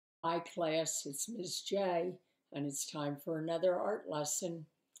Hi class, it's Ms. J, and it's time for another art lesson.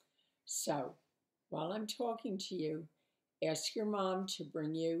 So, while I'm talking to you, ask your mom to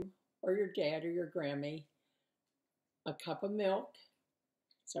bring you, or your dad, or your Grammy, a cup of milk.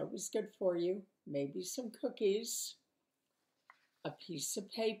 It's always good for you. Maybe some cookies, a piece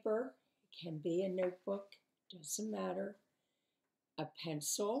of paper. It can be a notebook, doesn't matter. A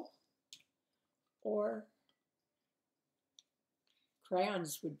pencil, or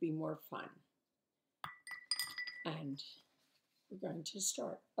crayons would be more fun. And we're going to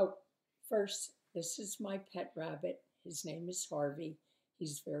start. Oh, first, this is my pet rabbit. His name is Harvey.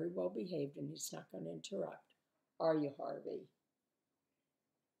 He's very well behaved and he's not going to interrupt. Are you, Harvey?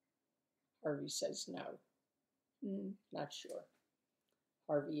 Harvey says no. Not sure.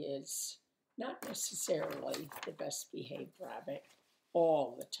 Harvey is not necessarily the best behaved rabbit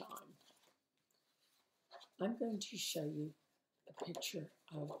all the time. I'm going to show you a picture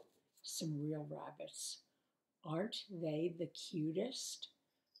of some real rabbits. Aren't they the cutest?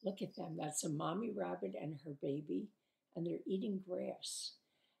 Look at them. That's a mommy rabbit and her baby, and they're eating grass.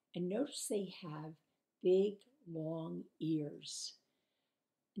 And notice they have big, long ears.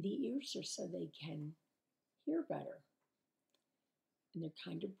 The ears are so they can hear better. And they're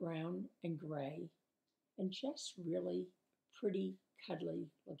kind of brown and gray, and just really pretty, cuddly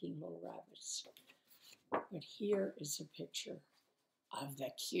looking little rabbits. But here is a picture of the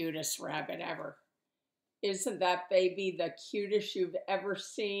cutest rabbit ever. Isn't that baby the cutest you've ever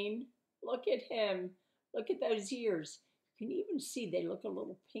seen? Look at him. Look at those ears. You can even see they look a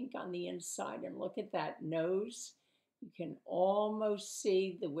little pink on the inside. And look at that nose. You can almost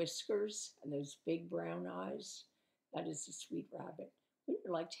see the whiskers and those big brown eyes. That is a sweet rabbit. Wouldn't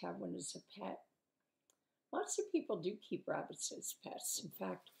you like to have one as a pet? Lots of people do keep rabbits as pets. In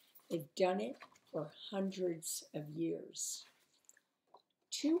fact, they've done it for hundreds of years.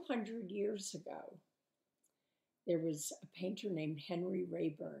 200 years ago, there was a painter named Henry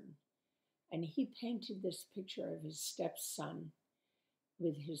Raeburn, and he painted this picture of his stepson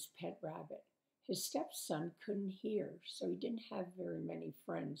with his pet rabbit. His stepson couldn't hear, so he didn't have very many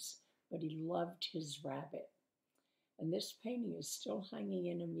friends, but he loved his rabbit. And this painting is still hanging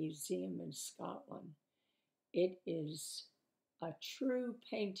in a museum in Scotland. It is a true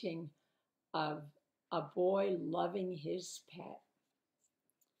painting of a boy loving his pet.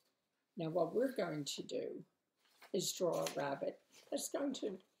 Now what we're going to do is draw a rabbit that's going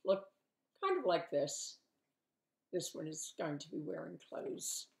to look kind of like this. This one is going to be wearing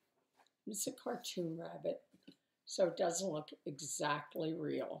clothes. It's a cartoon rabbit, so it doesn't look exactly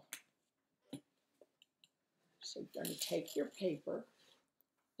real. So you're going to take your paper,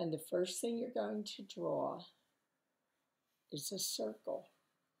 and the first thing you're going to draw is a circle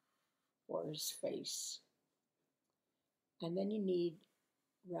for his face. And then you need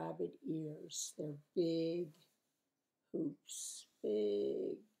rabbit ears. They're big hoops,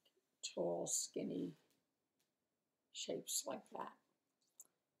 big, tall, skinny shapes like that.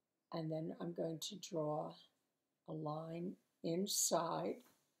 And then I'm going to draw a line inside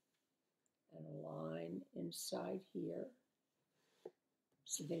and a line inside here,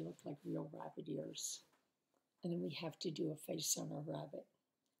 so they look like real rabbit ears. And then we have to do a face on our rabbit.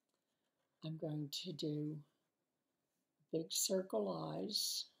 I'm going to do big circle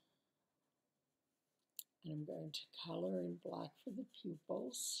eyes, and I'm going to color in black for the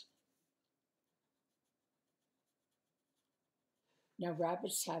pupils. Now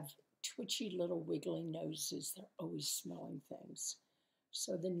rabbits have twitchy little wiggly noses. They're always smelling things.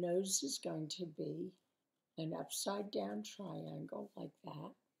 So the nose is going to be an upside down triangle like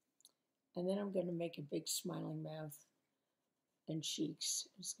that. And then I'm going to make a big smiling mouth and cheeks.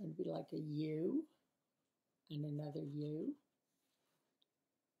 It's going to be like a U and another U.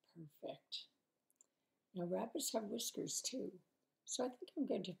 Perfect. Now rabbits have whiskers too. So I think I'm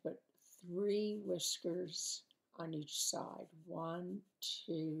going to put 3 whiskers on each side. 1,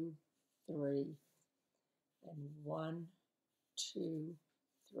 2, 3. And 1, 2,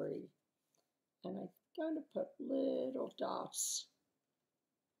 3. And I'm going to put little dots.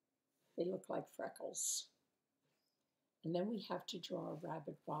 They look like freckles. And then we have to draw a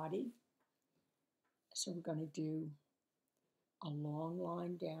rabbit body. So we're going to do a long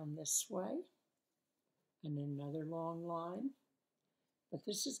line down this way and another long line. But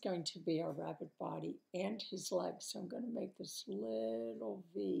this is going to be our rabbit body and his legs. So I'm going to make this little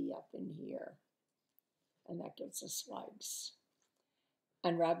V up in here. And that gives us legs.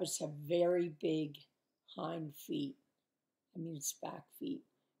 And rabbits have very big hind feet. That means back feet,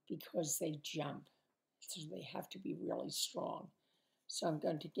 because they jump. So they have to be really strong. So I'm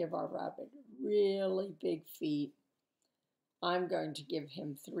going to give our rabbit really big feet I'm going to give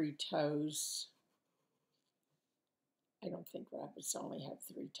him 3 toes. I don't think rabbits only have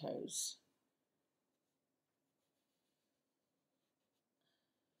 3 toes.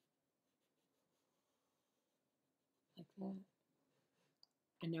 Like that.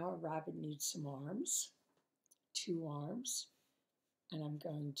 And now a rabbit needs some arms, 2 arms, and I'm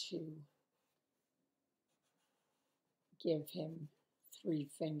going to give him 3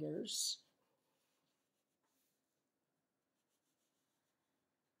 fingers.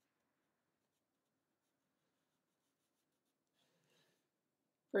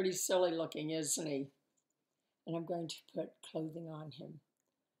 Pretty silly looking, isn't he? And I'm going to put clothing on him.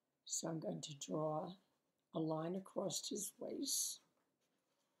 So I'm going to draw a line across his waist,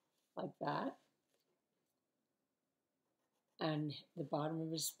 like that, and the bottom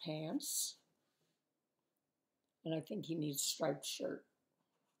of his pants. And I think he needs striped shirt.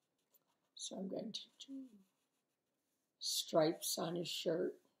 So I'm going to do stripes on his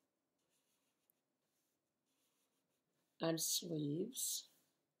shirt and sleeves.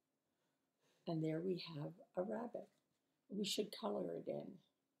 And there we have a rabbit. We should color it in.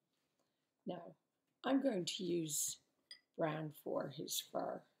 Now, I'm going to use brown for his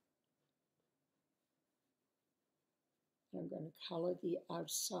fur. I'm going to color the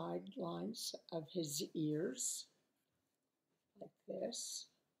outside lines of his ears, like this.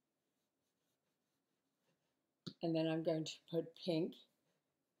 And then I'm going to put pink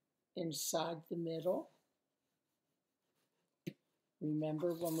inside the middle.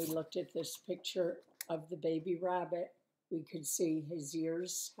 Remember when we looked at this picture of the baby rabbit, we could see his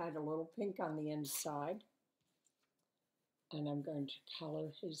ears had a little pink on the inside. And I'm going to color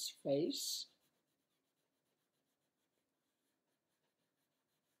his face.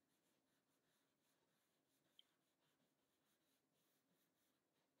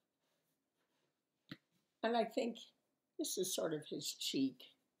 And I think this is sort of his cheek.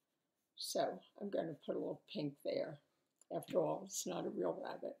 So I'm going to put a little pink there. After all, it's not a real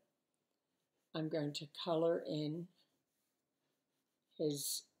rabbit. I'm going to color in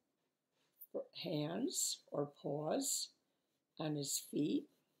his hands or paws and his feet.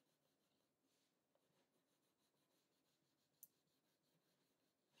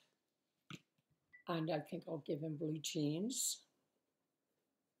 And I think I'll give him blue jeans.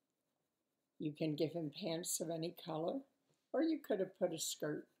 You can give him pants of any color, or you could have put a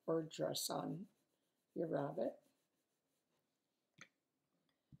skirt or a dress on your rabbit.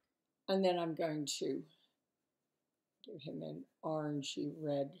 And then I'm going to give him an orangey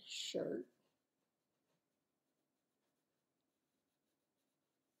red shirt.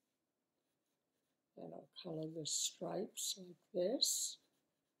 And I'll color the stripes like this.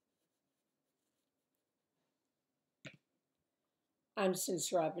 And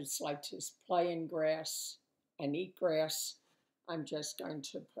since rabbits like to play in grass and eat grass, I'm just going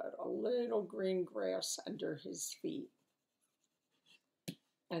to put a little green grass under his feet.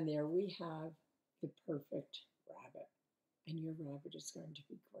 And there we have the perfect rabbit. And your rabbit is going to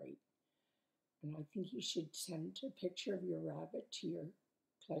be great. And I think you should send a picture of your rabbit to your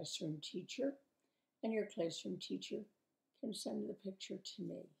classroom teacher. And your classroom teacher can send the picture to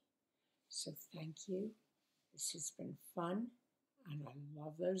me. So thank you. This has been fun. And I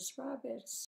love those rabbits.